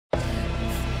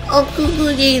Uncle,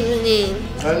 good evening.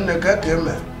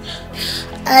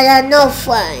 I am not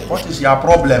fine. What is your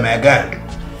problem again?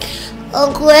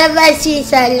 Uncle, ever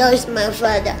since I lost my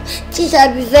father, things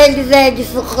have been very, very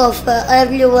difficult for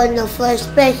every one of us,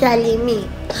 especially me.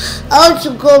 I want to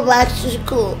go back to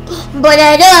school, but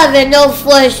I don't have enough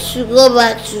funds to go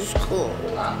back to school.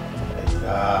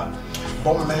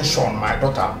 Don't mention my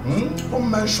daughter. Don't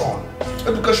mention.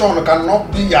 Education cannot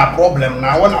be your problem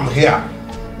now when I'm here.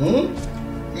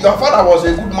 Your father was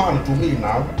a good man to me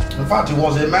now. In fact, he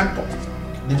was a mentor.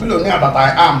 The billionaire that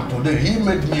I am today, he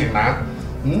made me now.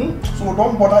 So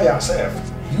don't bother yourself.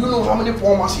 You know how many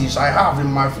pharmacies I have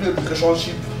in my free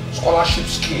education scholarship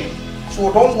scheme.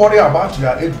 So don't worry about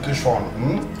your education.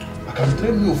 I can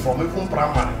train you from even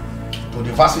primary to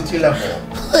the varsity level.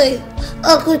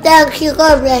 Uncle, thank you.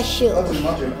 God bless you. That is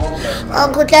not a problem now.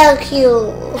 Uncle, thank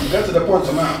you. You get to the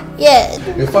point now? Yeah.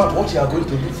 In fact, what you are going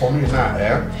to do for me now,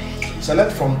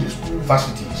 select from these two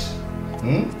varsities.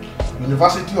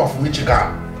 University of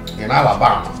Michigan in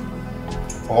Alabama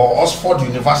or Oxford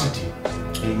University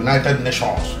in United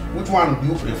Nations. Which one do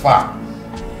you prefer?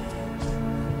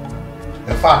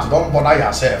 In fact, don't bother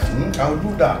yourself. I will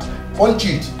do that. Punch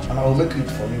it and I will make it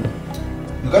for you.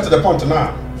 You get to the point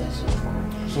now? Yes.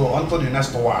 So on to the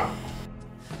next one.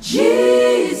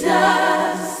 Jesus,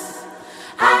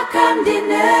 I come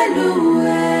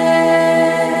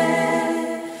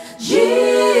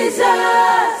Jesus,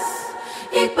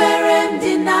 ikperem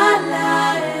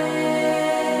dinala.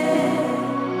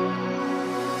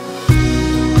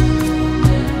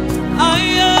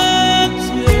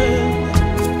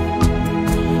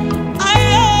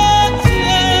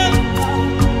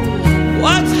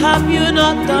 What have you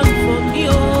not done for me,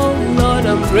 oh Lord?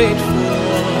 I'm grateful.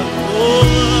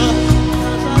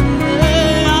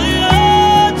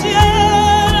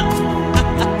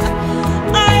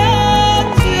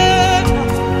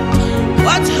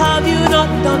 What have you not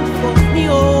done for me,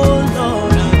 oh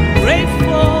Lord? I'm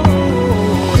grateful.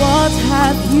 What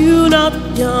have you not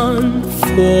done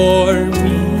for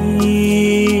me?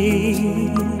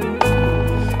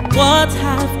 What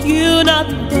have you not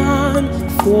done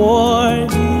for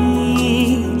me?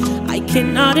 I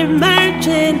cannot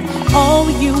imagine all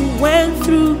you went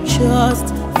through just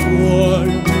for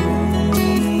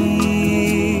me.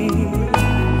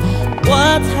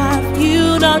 What have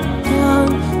you not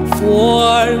done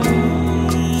for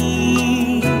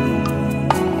me?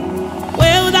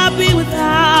 Where would I be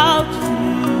without you?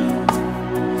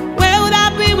 Where would I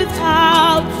be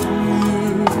without you?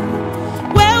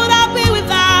 Where would I be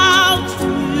without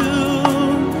you?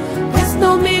 There's no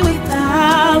me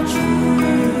without you.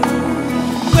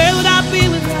 Where would I be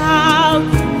without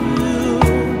you?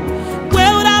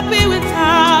 Where would I be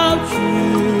without you?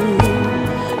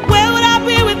 Where would I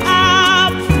be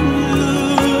without you?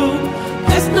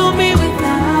 There's no me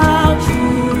without you.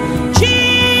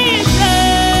 Jesus,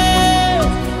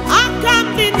 I come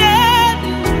to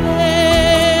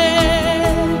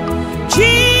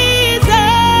Jesus,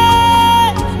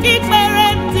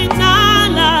 ikperem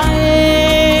dinala.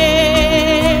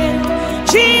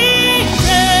 Jesus,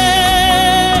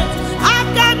 I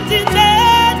come to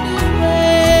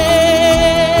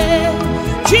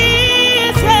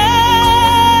Jesus,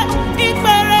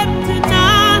 ikperem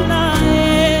dinala.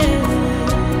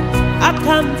 I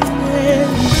come to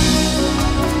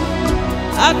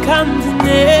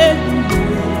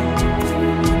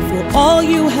for all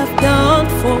you have done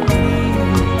for me.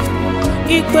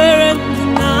 Ikperem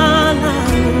dinala.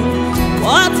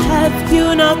 What have you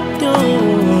not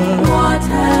done? What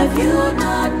have you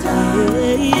not done?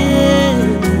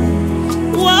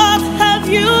 What have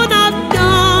you not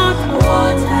done?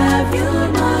 What have you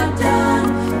not done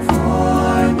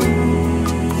for me?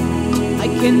 I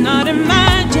cannot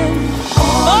imagine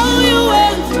all you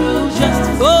went through just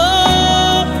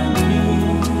for me.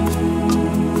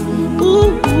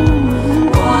 Ooh.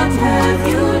 What have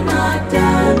you not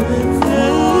done for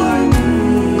me?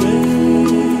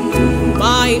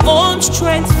 My own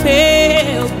strength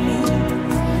failed me.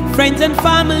 Friends and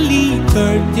family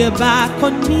turned their back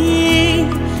on me.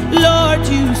 Lord,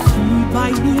 you stood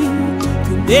by me.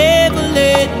 You never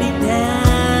let me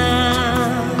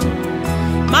down.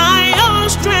 My own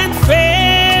strength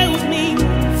failed me.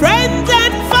 Friends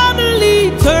and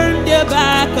family turned their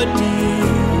back on me.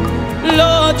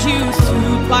 Lord, you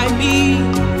stood by me.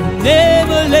 You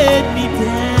never let me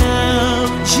down.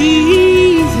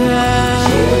 Jesus.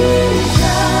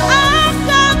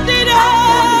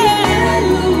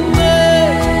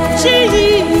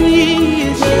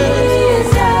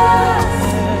 Jesus,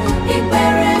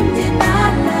 ikperem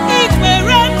dinala.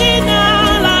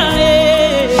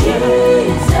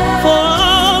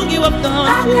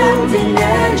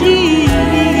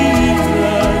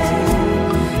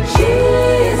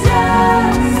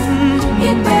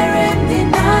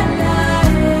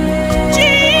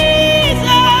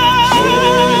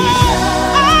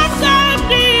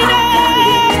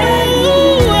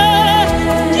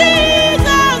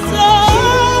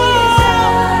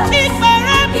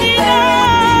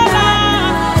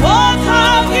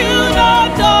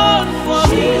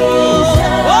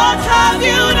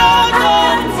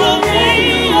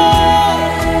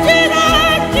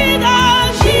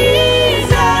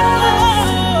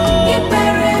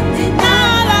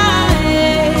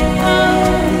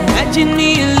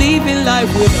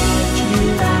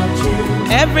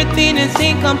 Everything is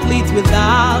incomplete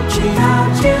without you.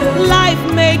 Life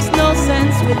makes no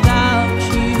sense without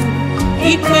you.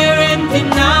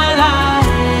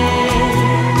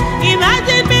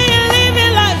 Imagine me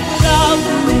living life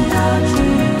without you.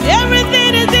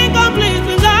 Everything is incomplete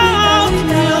without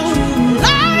you.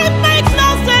 Life makes no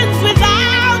sense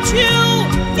without you.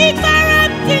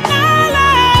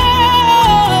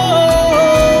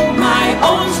 My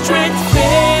own strength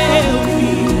failed me.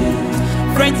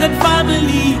 Friends and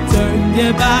family turned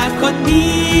their back on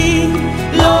me.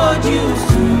 Lord, you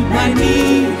stood by me.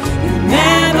 You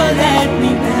never let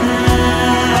me down.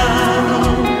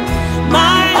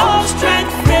 My own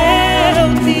strength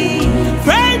failed me.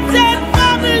 Friends and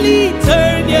family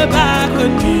turned their back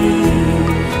on me.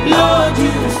 Lord,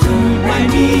 you stood by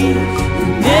me. You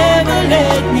never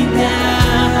let me down.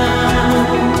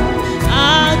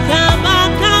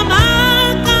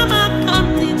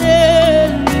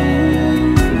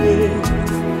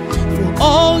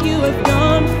 All you have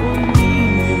done for me,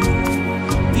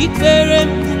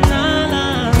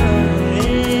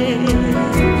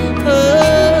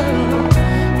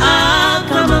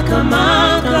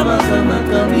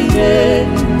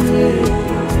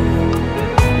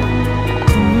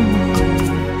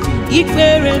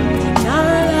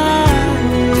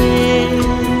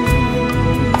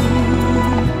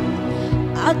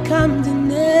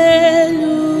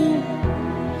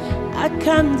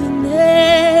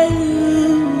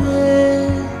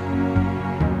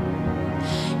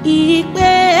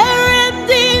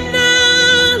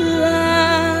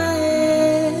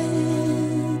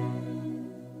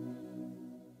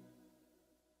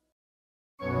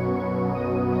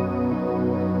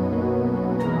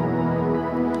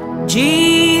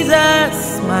 Jesus,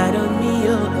 smile on me,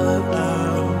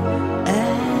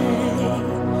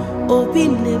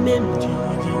 open the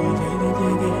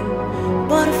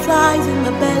butterflies in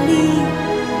my belly,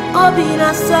 open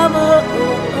a summer.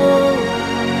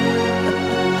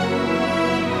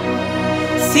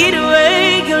 See the way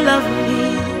you love me,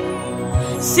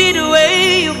 see the way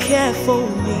you care for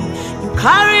me. You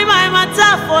carry my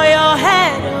matter for your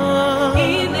head,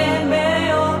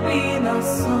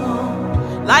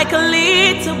 like a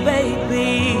little baby.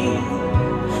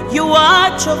 You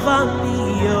watch over me,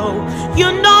 you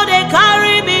know they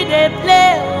carry me, they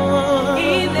play.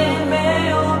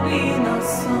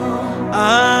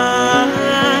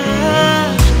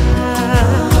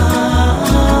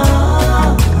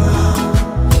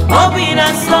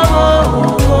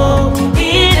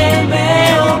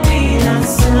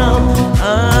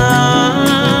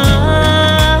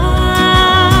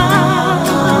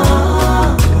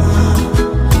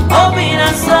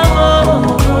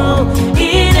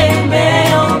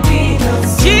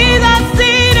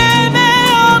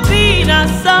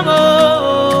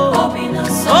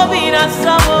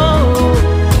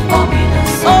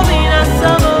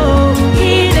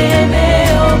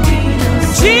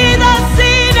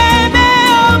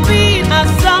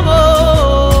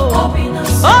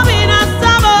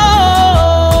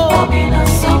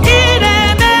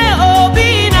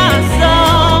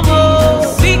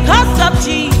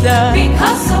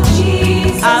 Because of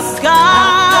Jesus, I've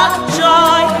got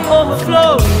joy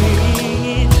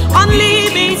overflowing,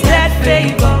 unlimited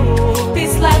favor.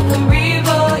 It's like a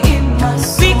river in my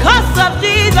soul. Because of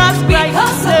Jesus Christ,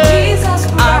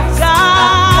 I've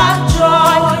got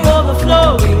joy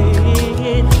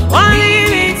overflowing,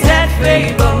 unlimited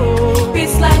favor.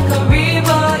 It's like a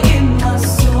river in my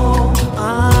soul.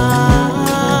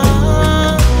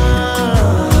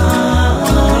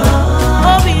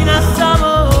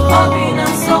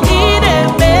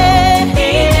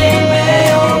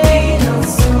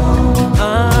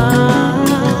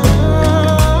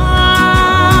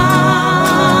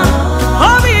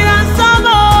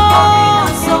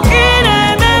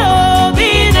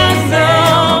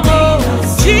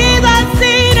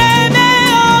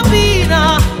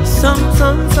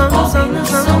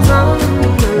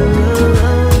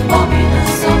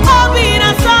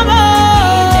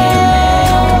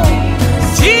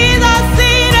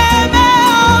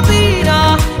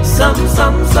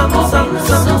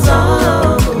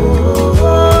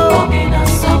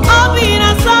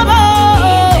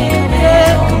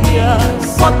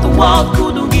 What the world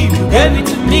couldn't give, you gave it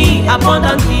to me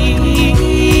abundantly,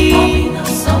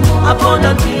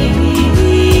 abundantly.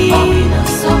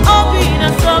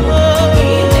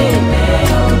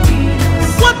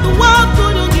 What the world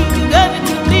couldn't give, you gave it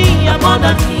to me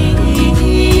abundantly,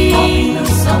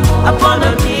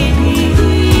 abundantly.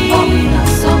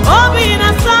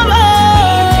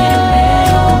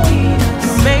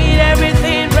 Made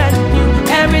everything brand new,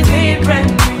 everything brand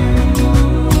new.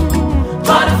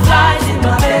 Butterflies in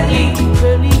my belly,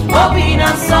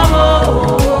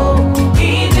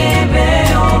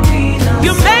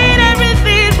 You made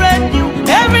everything brand new,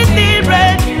 everything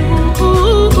brand new.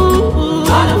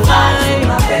 Butterflies,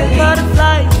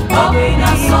 butterflies.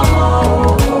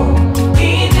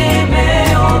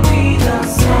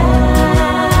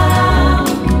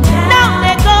 Now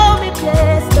they call me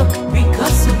blessed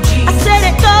because of Jesus. I said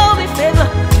they call me favor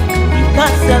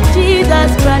because of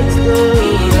Jesus Christ.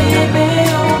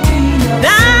 Now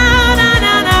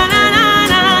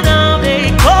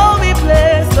they call me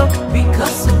blessed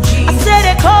because of Jesus. I said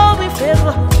they call me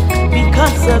favor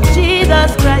because of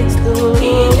Jesus Christ.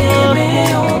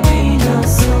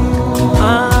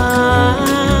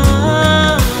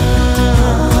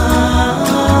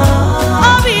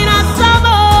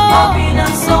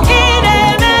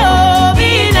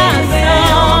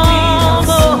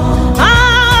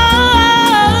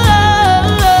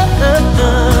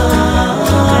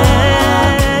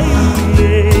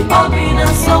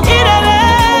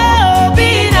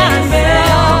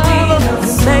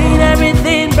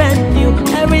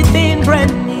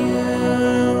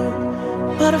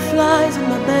 Butterflies in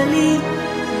my belly,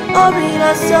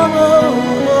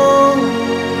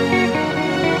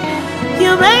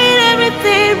 you made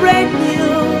everything brand new,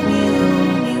 new,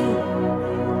 new.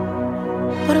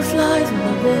 Butterflies in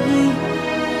my belly,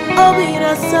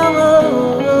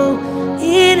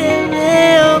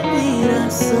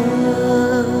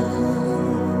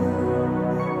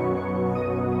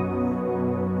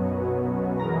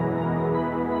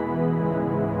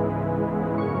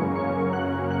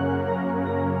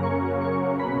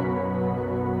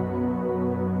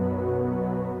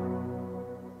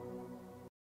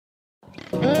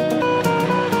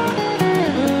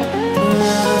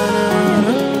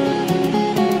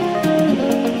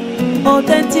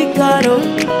 Authenticado,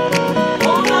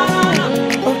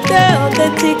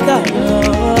 authenticado.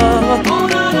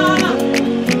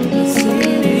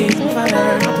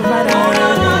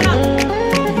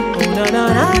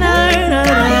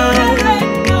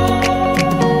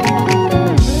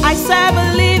 I serve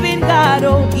a living God,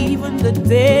 oh, even the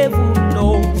devil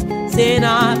knows, say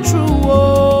not true.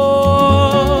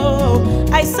 Oh,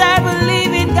 I serve a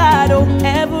living God, oh,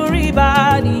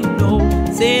 everybody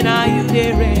knows, say now you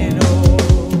there.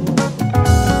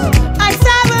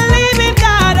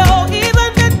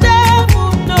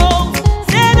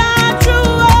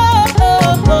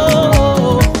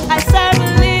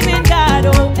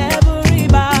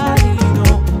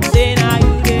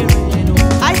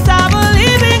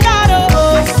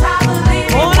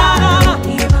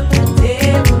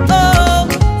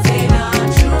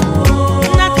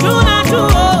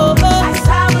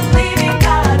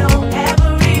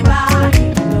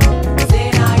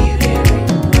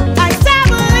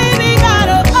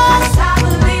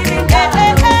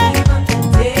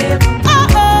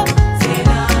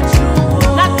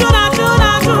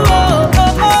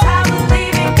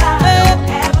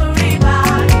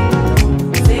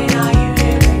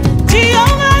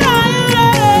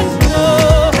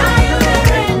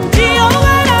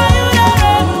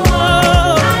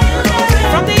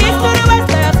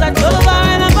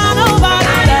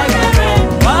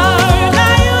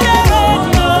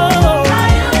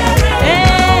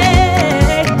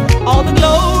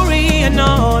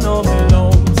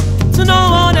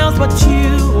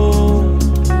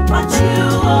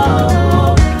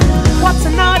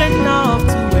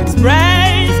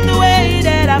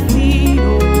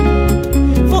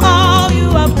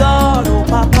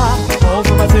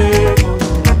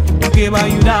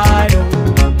 You died,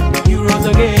 you rose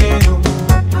again.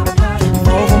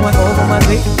 All for my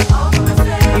sake.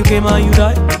 You came and you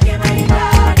died,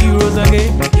 you rose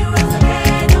again.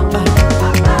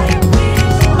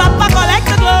 Papa collect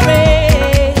the glory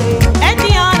and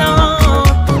the honor.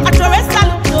 I throw a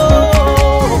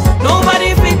salute.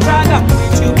 Nobody fit drag up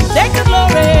with you. Take the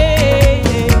glory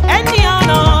and the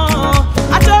honor.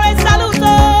 I throw a salute.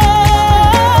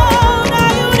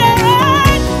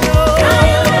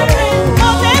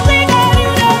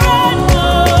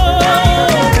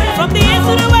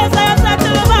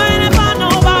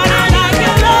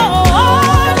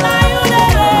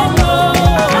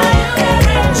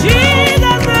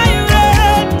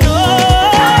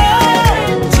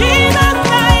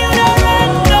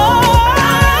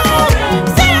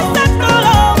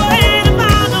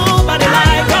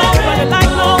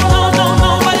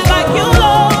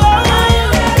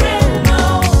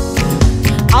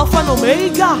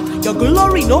 Your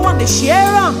glory, no one to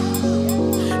share.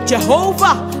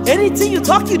 Jehovah, anything you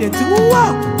talk, you to do.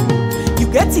 You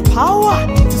get the power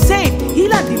to save,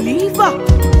 heal and deliver.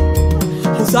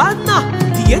 Hosanna,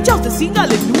 the angels to sing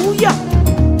hallelujah.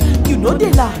 You know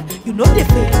they lie, you know they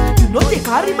fail, you know they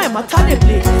carry my matter they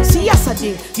play. See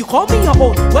yesterday, you call me your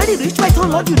own. When it reach my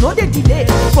turn, Lord, you know they delay.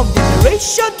 From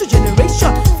generation to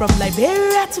generation, from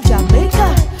Liberia to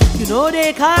Jamaica, you know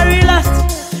they carry last,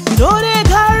 you know they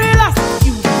carry last.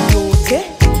 You be ote,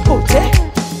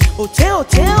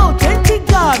 authentic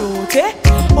God,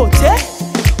 authentic God,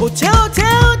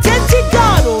 authentic God,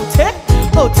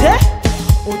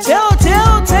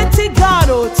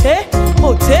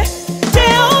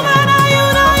 Jehovah, now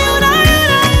you know, you know, you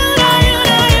know, you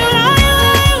know, you know,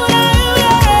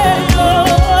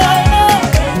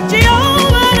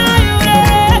 Jehovah, now you know,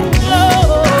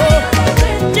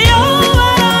 Jehovah,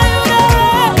 now you know,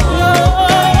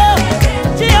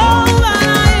 Jehovah,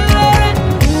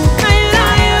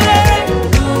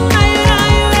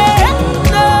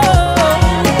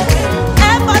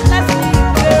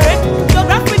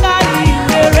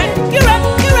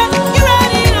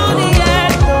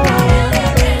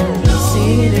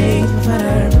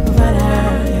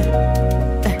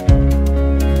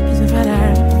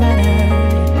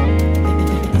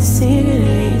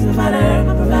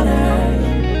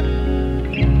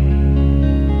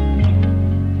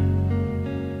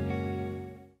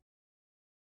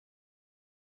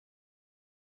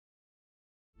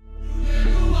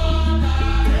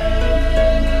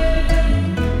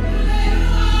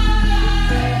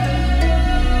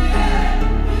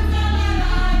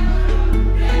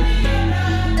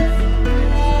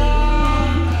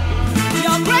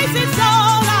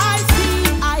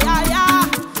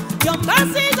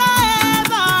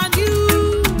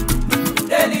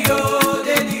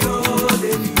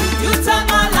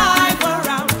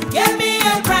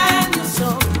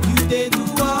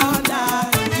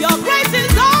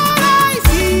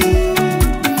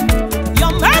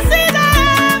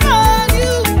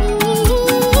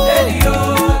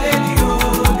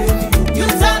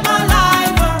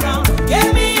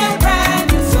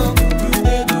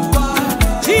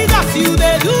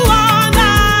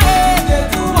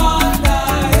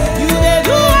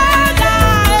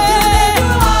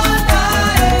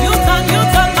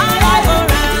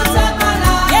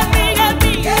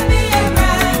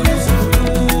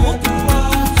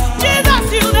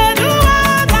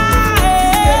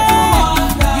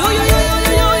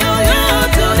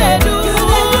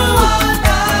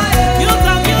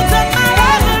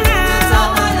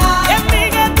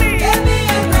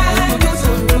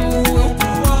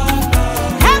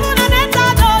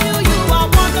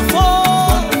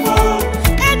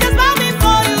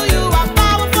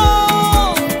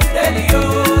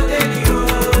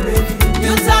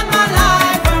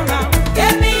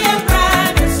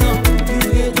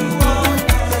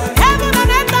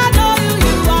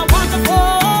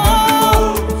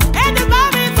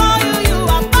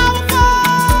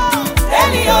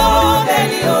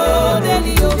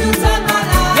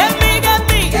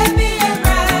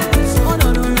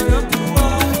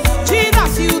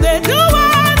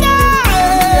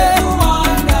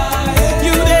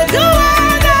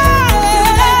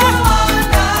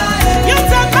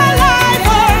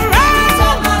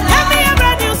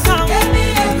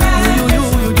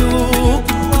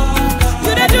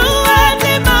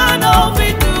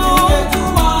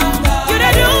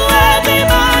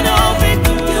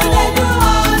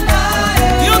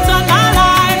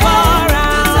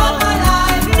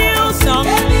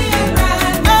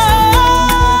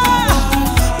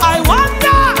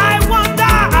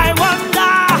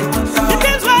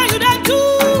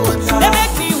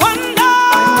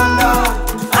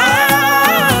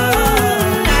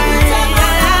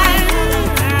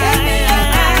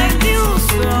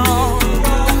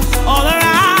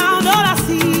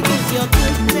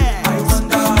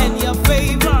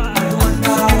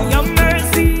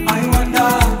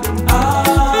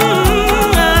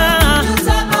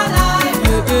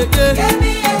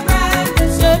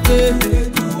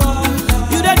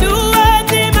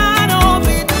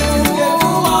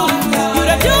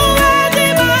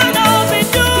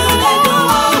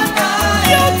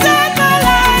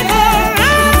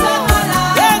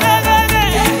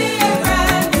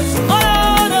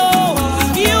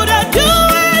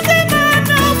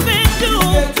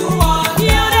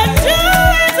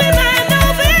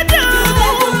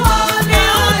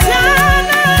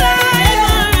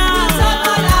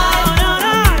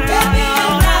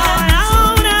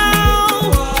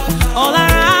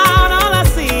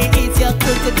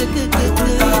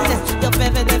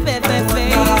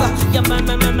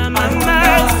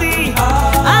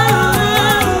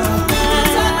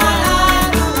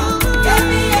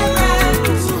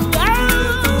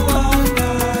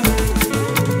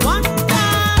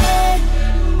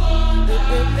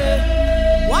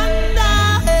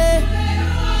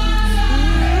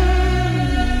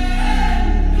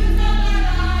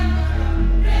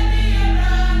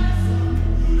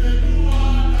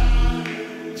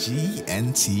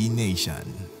 Nation.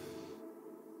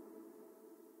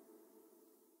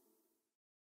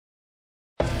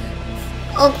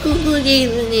 Uncle, good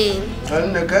evening.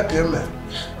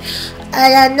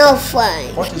 I am not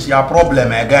fine. What is your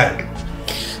problem again?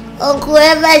 Uncle,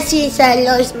 ever since I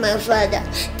lost my father,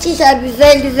 things have been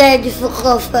very, very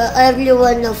difficult for every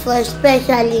one of us,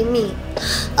 especially me.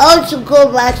 I want to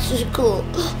go back to school,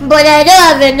 but I don't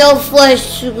have enough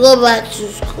funds to go back to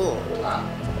school.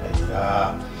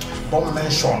 Don't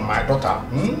mention my daughter.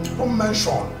 Don't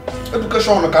mention.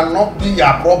 Education cannot be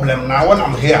your problem now when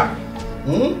I'm here.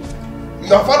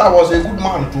 Your father was a good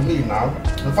man to me now.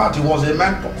 In fact, he was a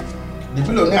mentor. The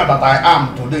billionaire that I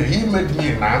am today, he made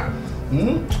me now.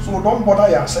 So don't bother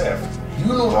yourself. Do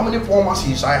you know how many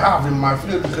pharmacies I have in my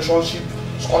free education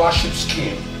scholarship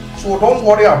scheme? So don't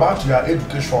worry about your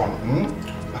education.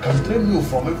 I can train you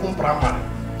from even primary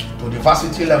to the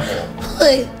varsity level.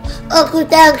 Hey, Uncle,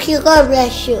 thank you. God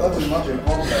bless you. That is not a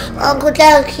problem. Uncle,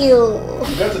 thank you.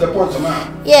 You get to the point now?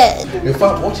 Yeah. In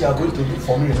fact, what you are going to do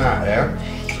for me now,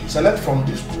 select from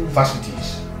these two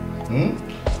varsities.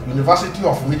 University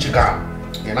of Michigan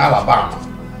in Alabama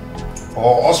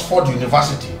or Oxford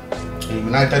University in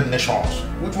United Nations.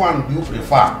 Which one do you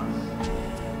prefer?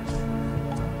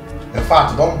 In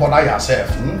fact, don't bother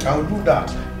yourself. I will do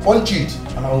that. Punch it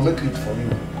and I will make it for you.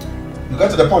 You get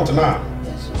to the point now?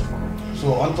 Yes, sir.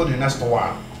 So on to the next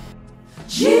one.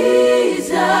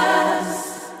 Jesus,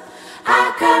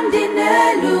 I come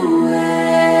dinelu.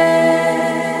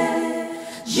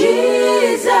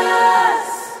 Jesus,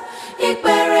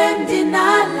 ikperem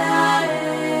dinala.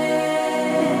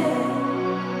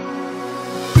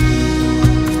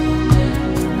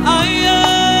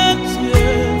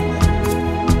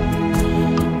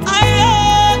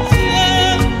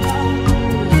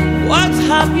 What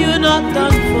have you not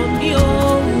done for me,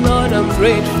 oh Lord? I'm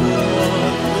grateful.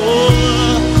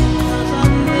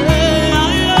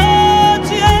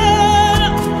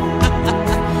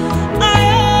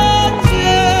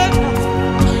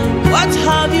 What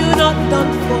have you not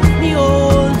done for me, oh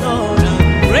Lord? I'm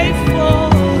grateful.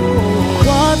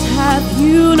 What have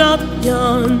you not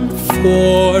done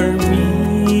for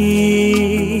me?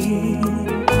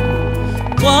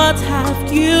 What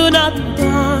have you not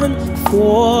done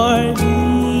for me?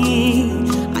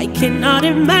 I cannot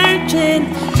imagine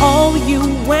all you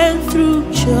went through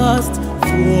just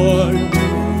for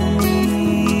me.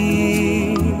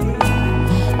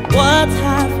 What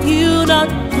have you not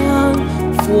done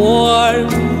for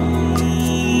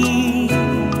me?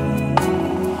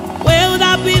 Where would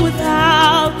I be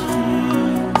without you?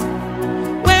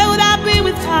 Where would I be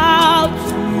without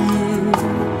you?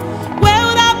 Where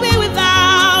would I be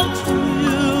without you?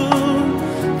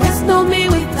 There's no me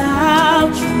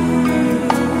without you.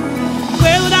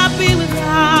 Where would I be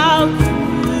without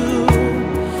you?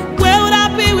 Where would I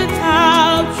be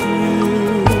without you?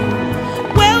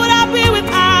 Where would I be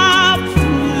without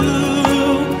you?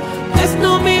 There's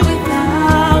no me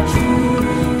without you.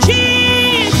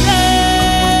 Jesus,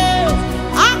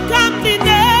 I come to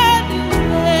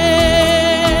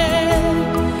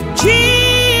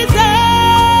Jesus,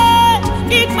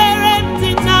 ikperem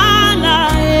dinala.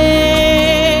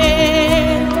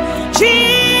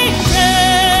 Jesus,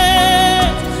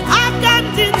 I come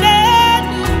to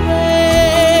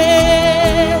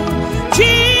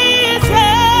Jesus,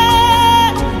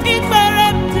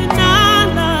 ikperem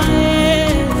dinala.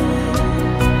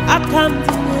 I come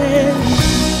to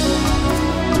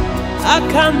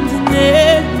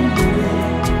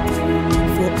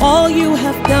for all you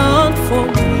have done for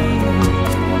me.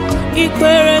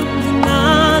 Ikperem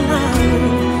dinala.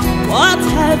 What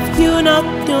have you not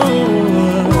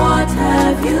done? What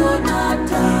have you not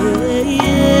done?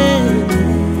 Yeah.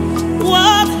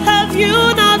 What have you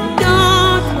not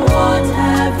done? What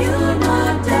have you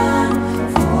not done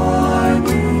for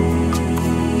me?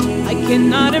 I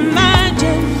cannot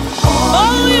imagine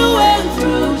all you went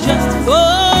through just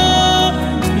for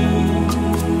me.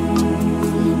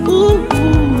 Ooh.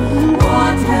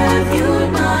 What have you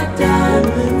not done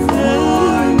for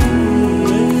me?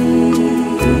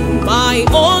 My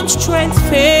own strength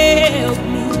failed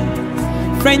me.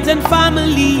 Friends and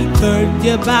family turned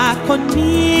their back on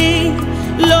me.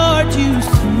 Lord, you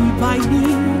stood by me.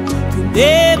 You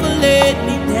never let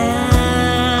me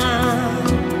down.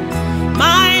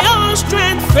 My own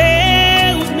strength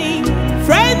failed me.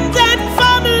 Friends and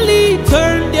family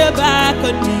turned their back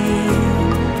on me.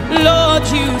 Lord,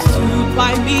 you stood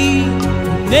by me.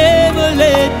 You never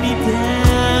let me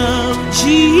down.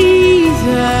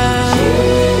 Jesus.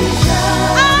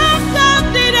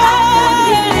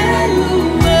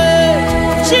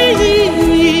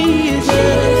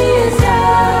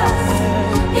 Jesus,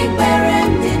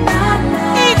 ikperem dinala.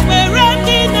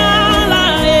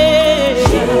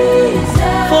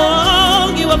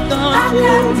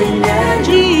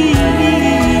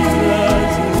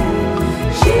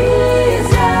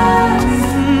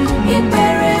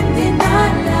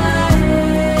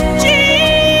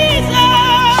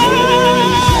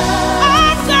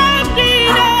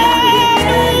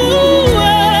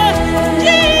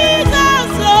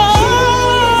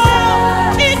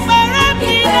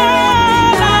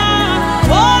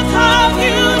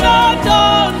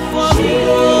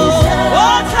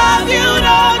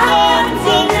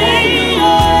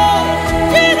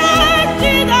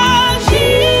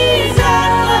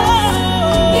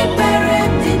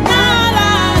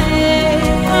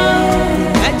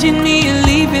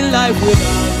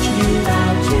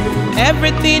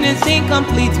 Everything is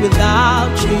incomplete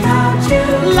without you.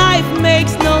 Life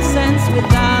makes no sense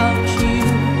without you.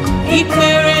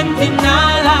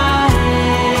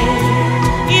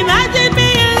 Imagine me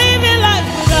living life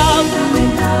without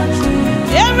you.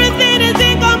 Everything is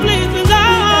incomplete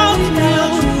without you.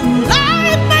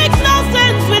 Life makes no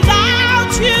sense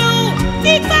without you.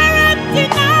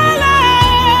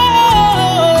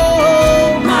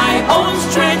 My own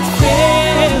strength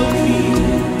failed me.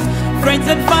 Friends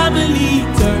and family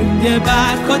turned their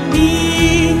back on me.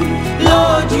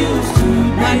 Lord, you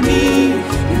stood by me.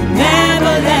 You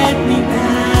never let me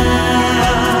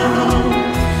down.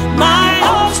 My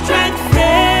own strength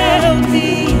failed me.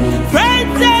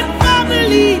 Friends and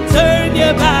family turned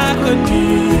their back on me.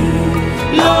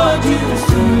 Lord, you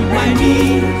stood by me.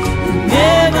 You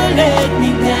never let me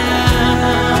down.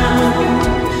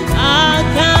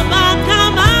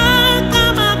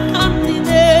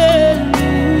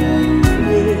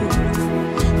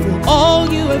 All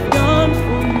you have done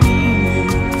for me,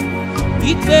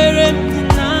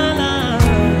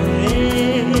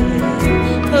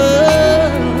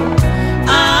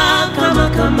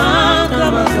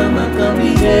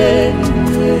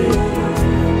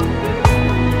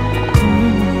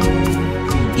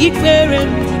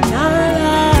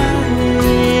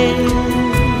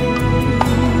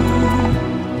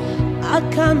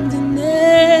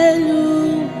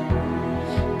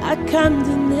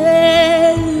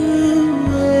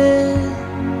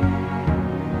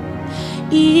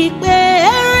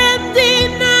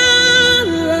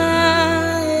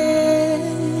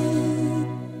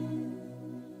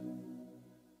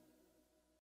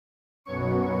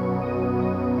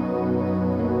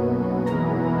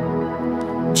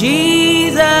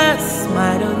 Jesus,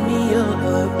 smile on me,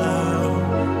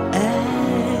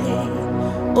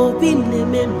 open the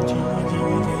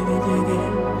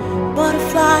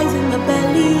butterflies in my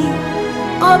belly,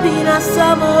 open a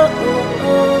summer.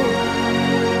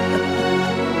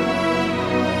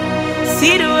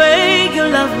 See the way you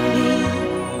love me,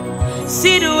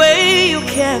 see the way you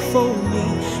care for me.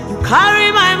 You carry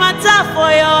my matter for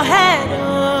your head,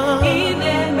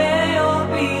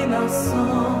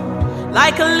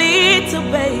 like a little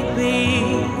baby.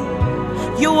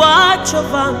 You watch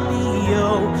over me,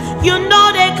 you know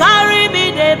they carry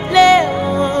me, they play.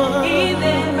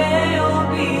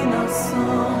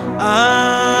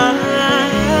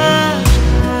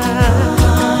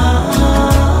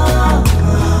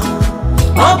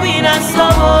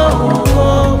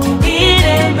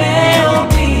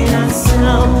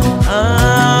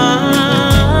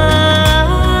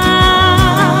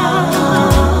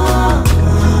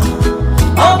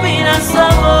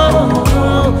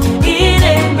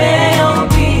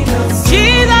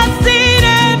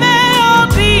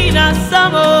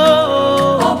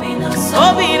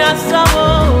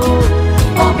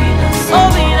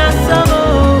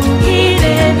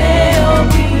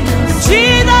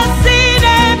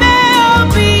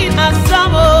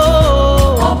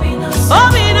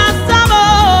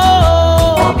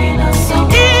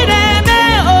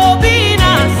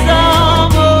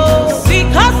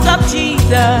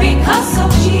 Because of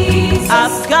Jesus,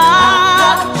 I've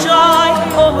got joy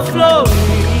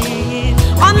overflowing,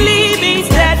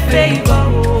 unlimited favor.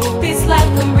 It's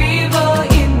like a river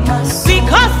in my soul.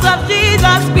 Because of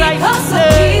Jesus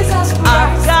Christ,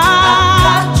 I've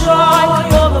got joy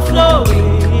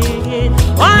overflowing,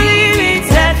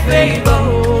 unlimited favor.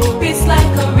 It's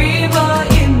like a river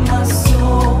in my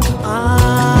soul.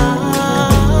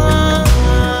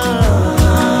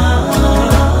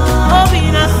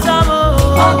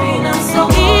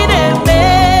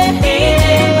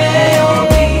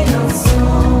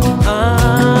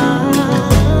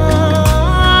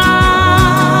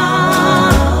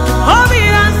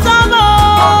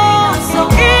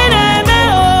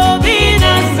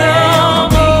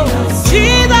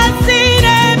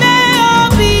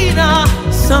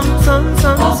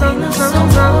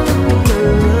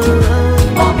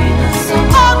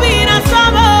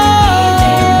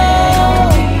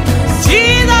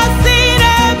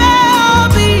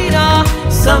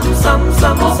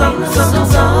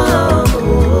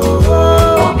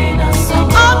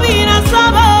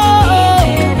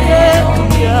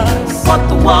 What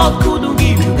the world couldn't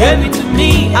give, you gave it to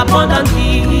me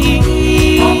abundantly,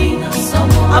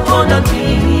 abundantly.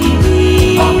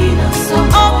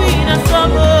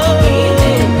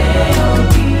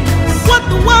 What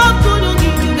the world couldn't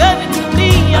give, you gave it to me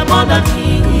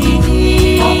abundantly,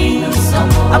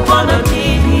 abundantly.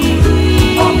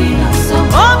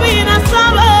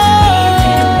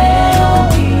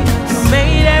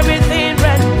 Made everything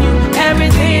brand new,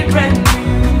 everything brand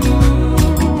new.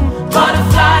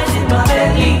 Butterflies in my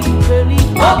belly,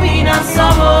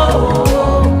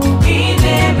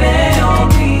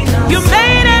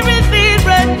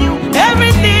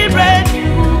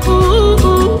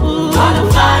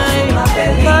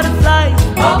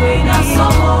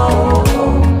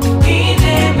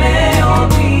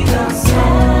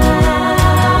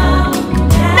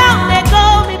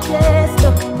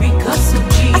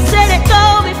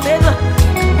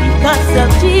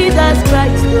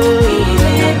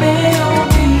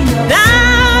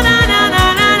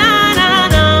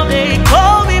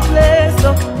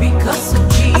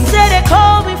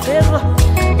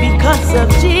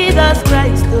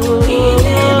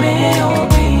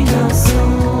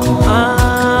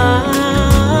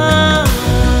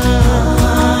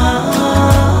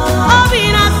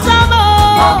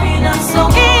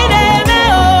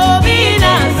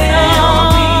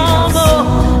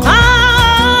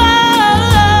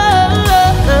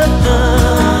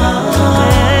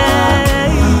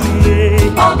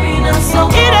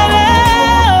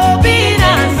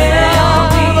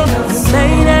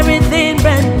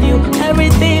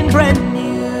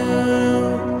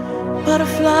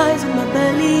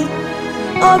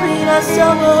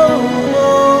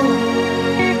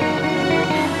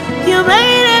 You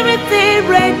made everything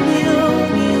brand new,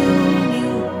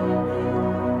 new.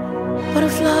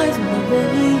 Butterflies in my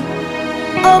belly.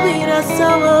 Obira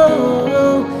summer,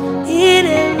 in a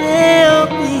way,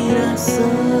 obira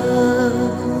summer.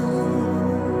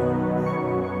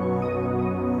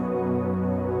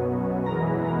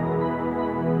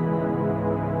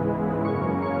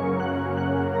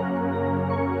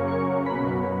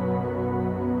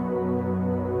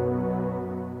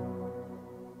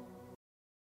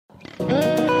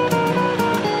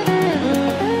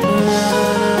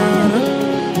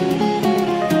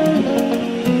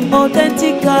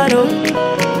 Autenticado,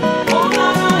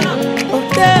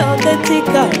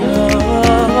 autenticado.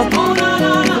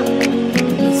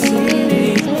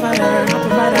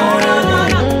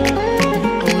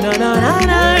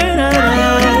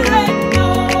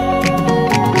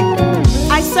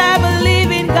 I serve a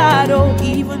living God, oh,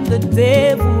 even the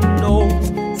devil knows,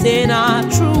 say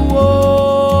not true.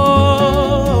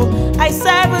 Oh, I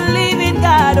serve a living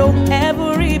God, oh,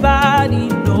 everybody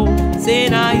knows, say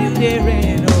now you there.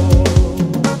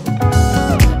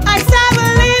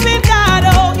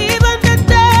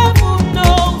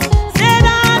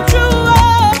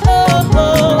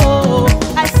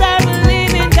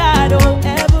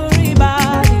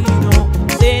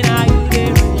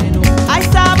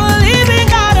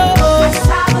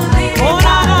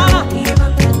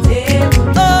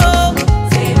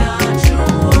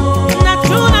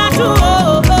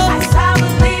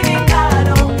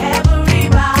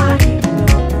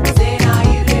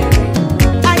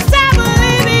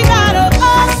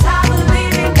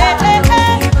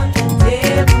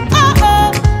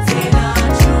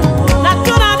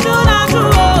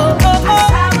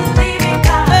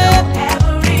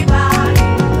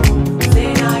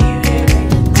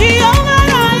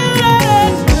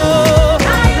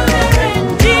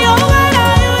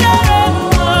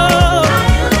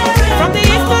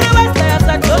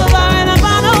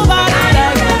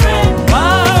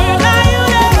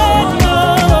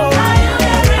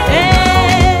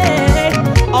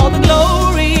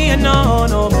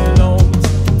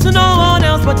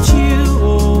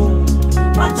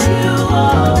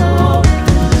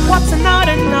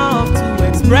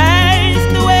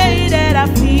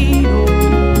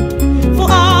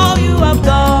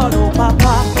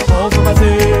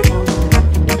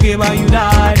 You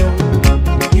died,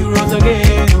 you rose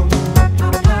again.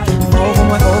 All for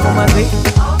my sake.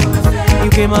 You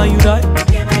came and you died,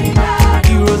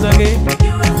 you rose again.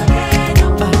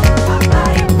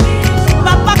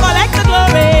 Papa collect the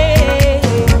glory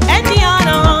and the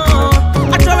honor.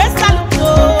 I throw a salute.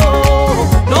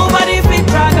 Nobody fit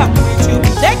drag up with you.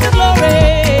 Take the glory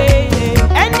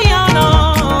and the honor.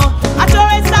 I throw a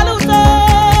salute.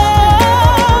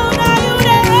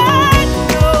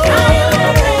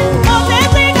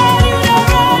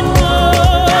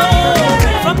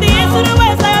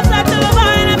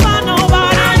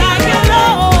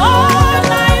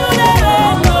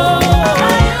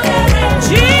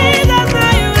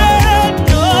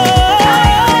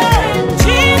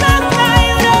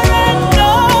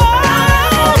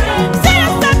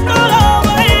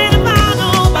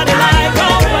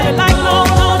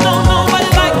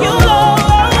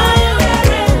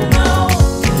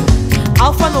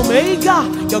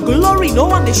 Your glory, no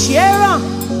one to share.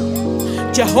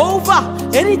 Jehovah,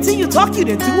 anything you talk, you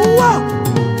do.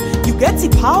 You get the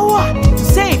power to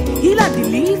save, heal and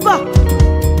deliver.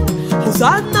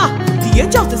 Hosanna, the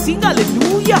angels to sing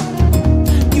hallelujah.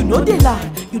 You know they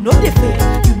lie, you know they fail,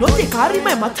 you know they carry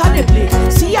my matter they play.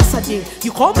 See yesterday,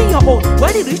 you call me your own.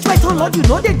 When it reach my turn, Lord, you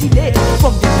know they delay.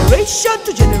 From generation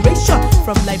to generation,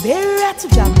 from Liberia to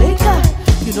Jamaica,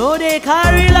 you know they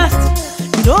carry last,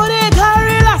 you know they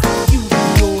carry last.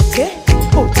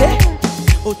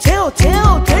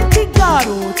 Authentic God,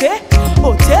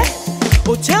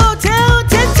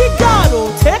 authentic God,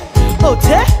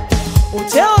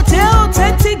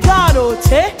 authentic God,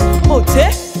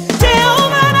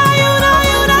 Jehovah, now you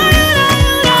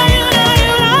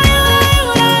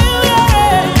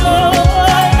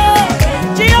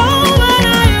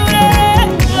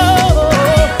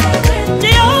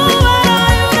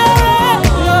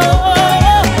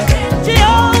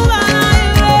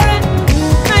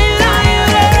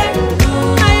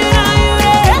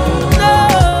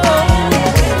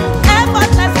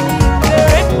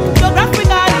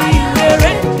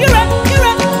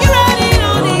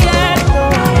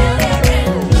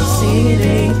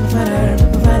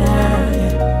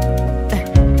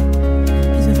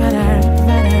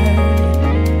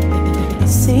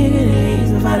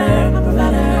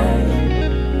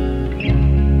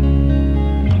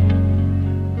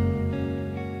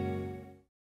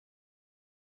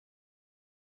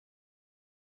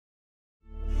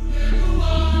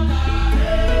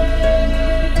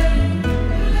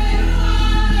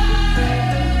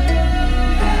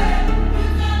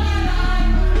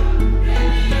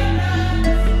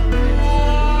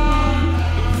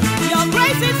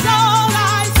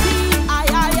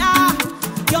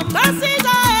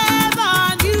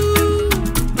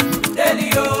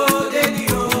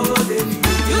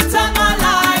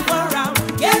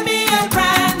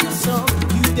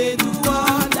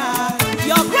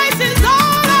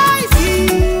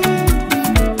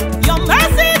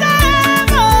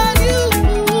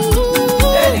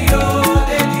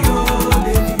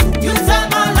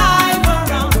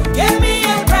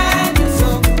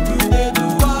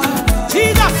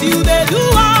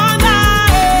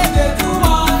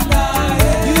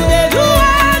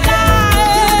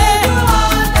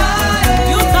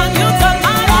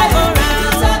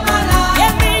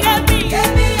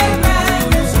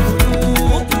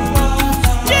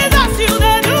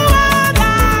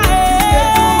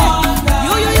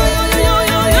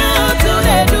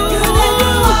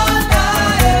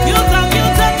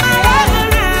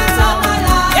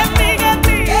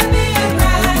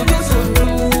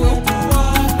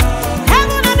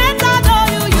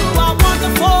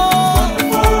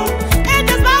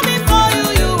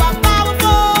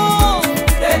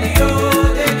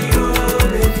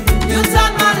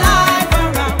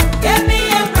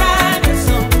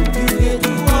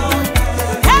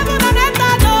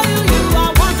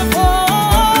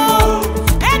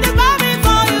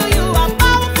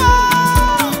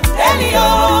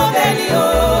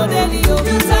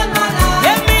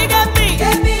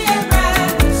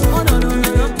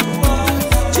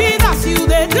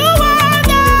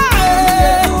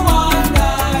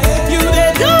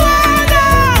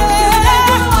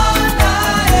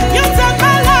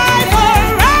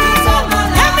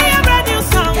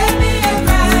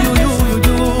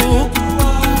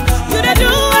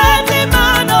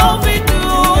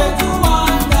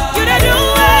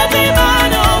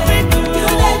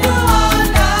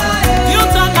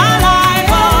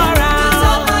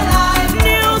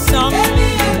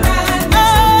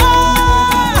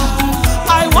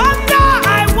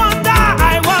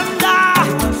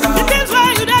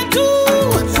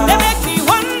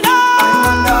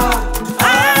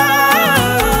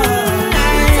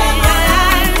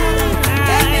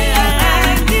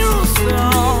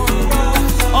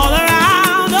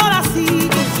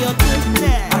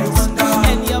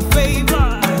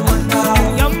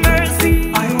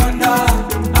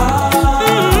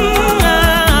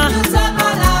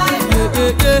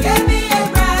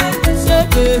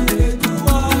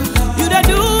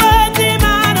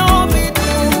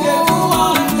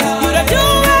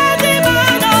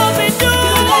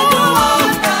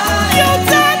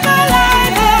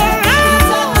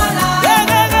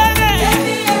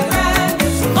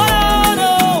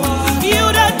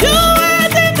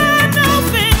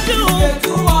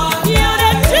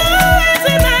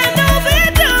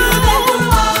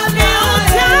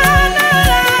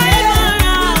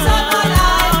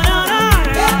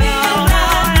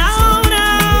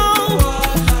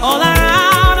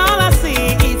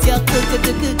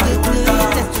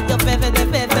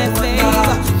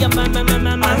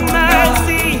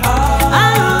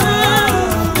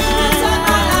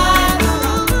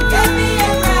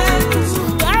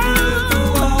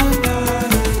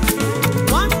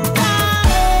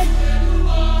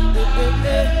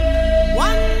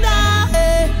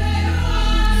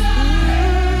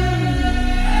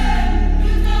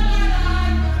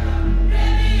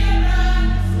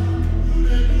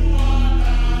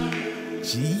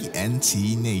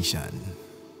TNT Nation.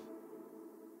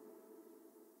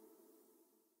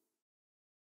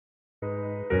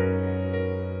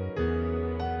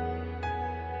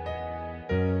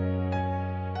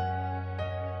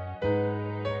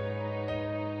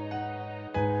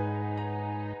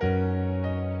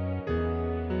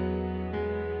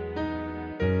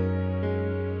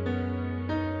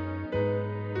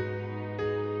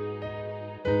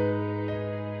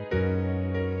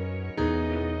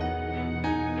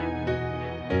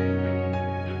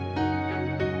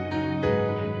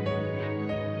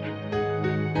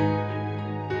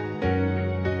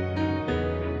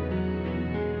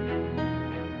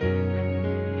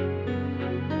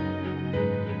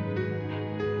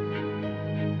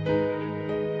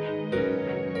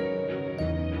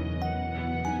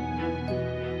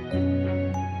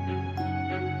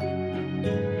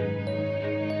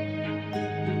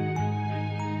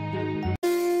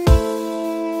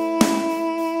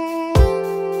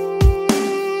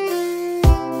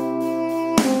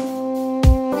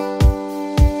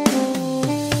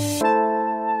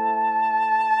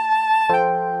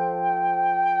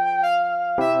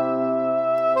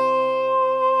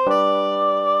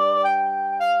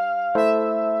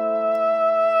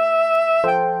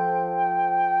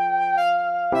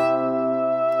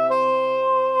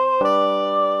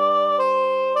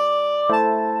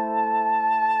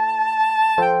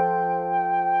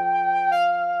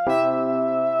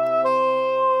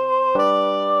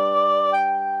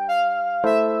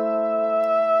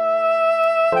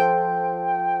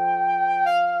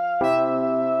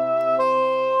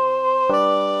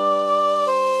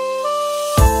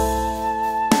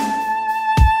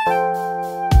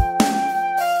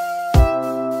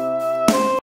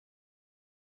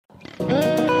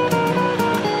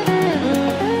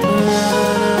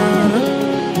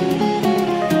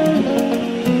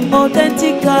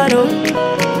 Autenticado,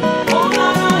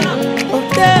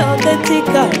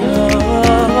 autenticado.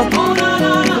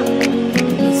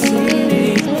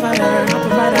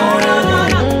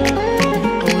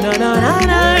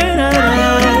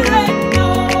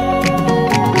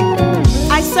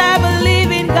 I serve a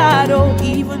living God, oh,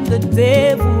 even the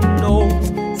devil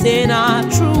knows, say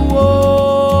not true.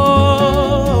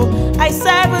 Oh, I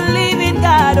serve a living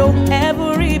God, oh,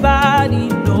 everybody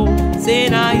knows, say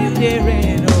now you there.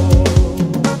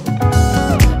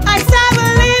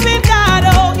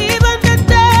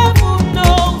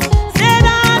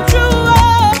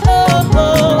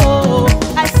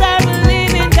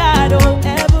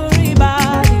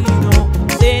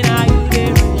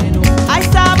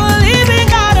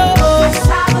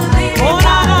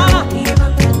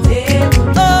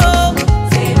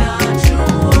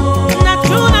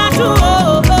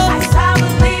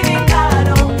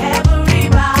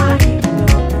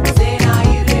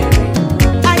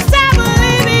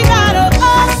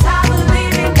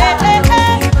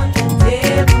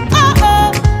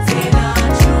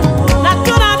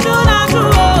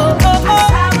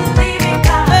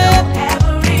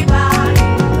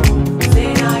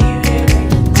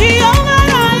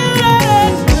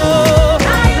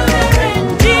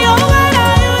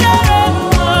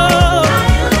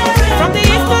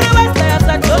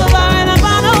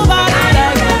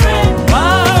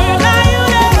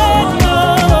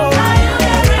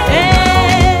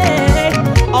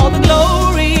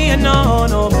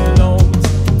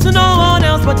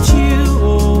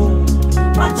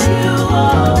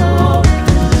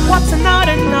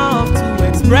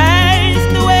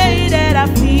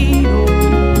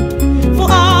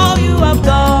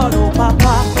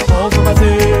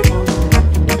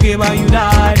 You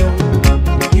died, oh,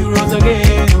 you rose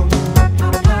again, oh.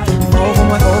 All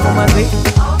for my sake.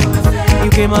 You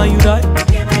came and you died,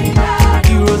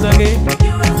 you rose again.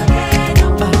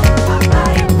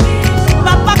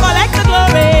 Papa collect the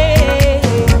glory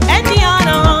and the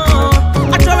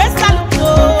honor. At your rest,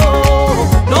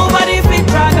 nobody fit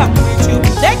drag up with you.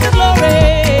 Take the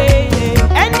glory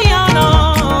and the honor.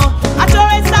 At your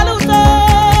rest,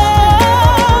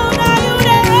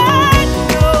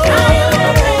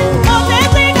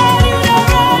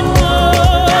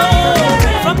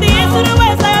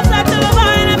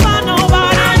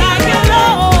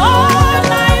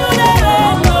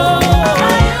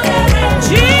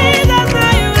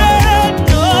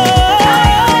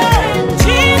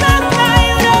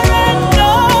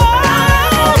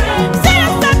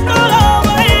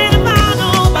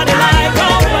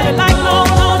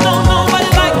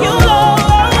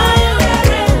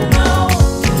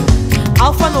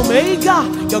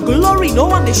 your glory, no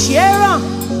one to share.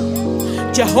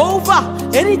 Jehovah,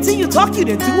 anything you talk, you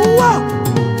do.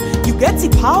 You get the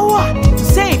power to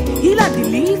save, heal and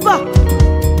deliver.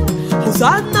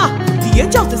 Hosanna, the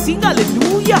angels they sing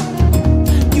hallelujah.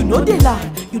 You know they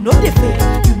lie, you know they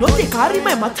fail, you know they carry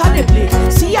my matter they play.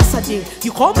 See yesterday,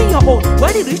 you call me your own.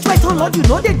 When it reach my turn, Lord, you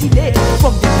know they delay.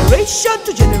 From generation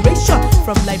to generation,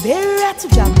 from Liberia to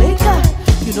Jamaica,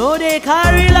 you know they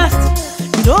carry last,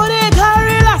 you know they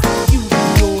carry last. You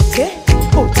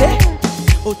ote,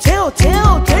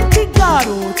 authentic God,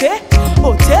 authentic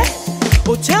God,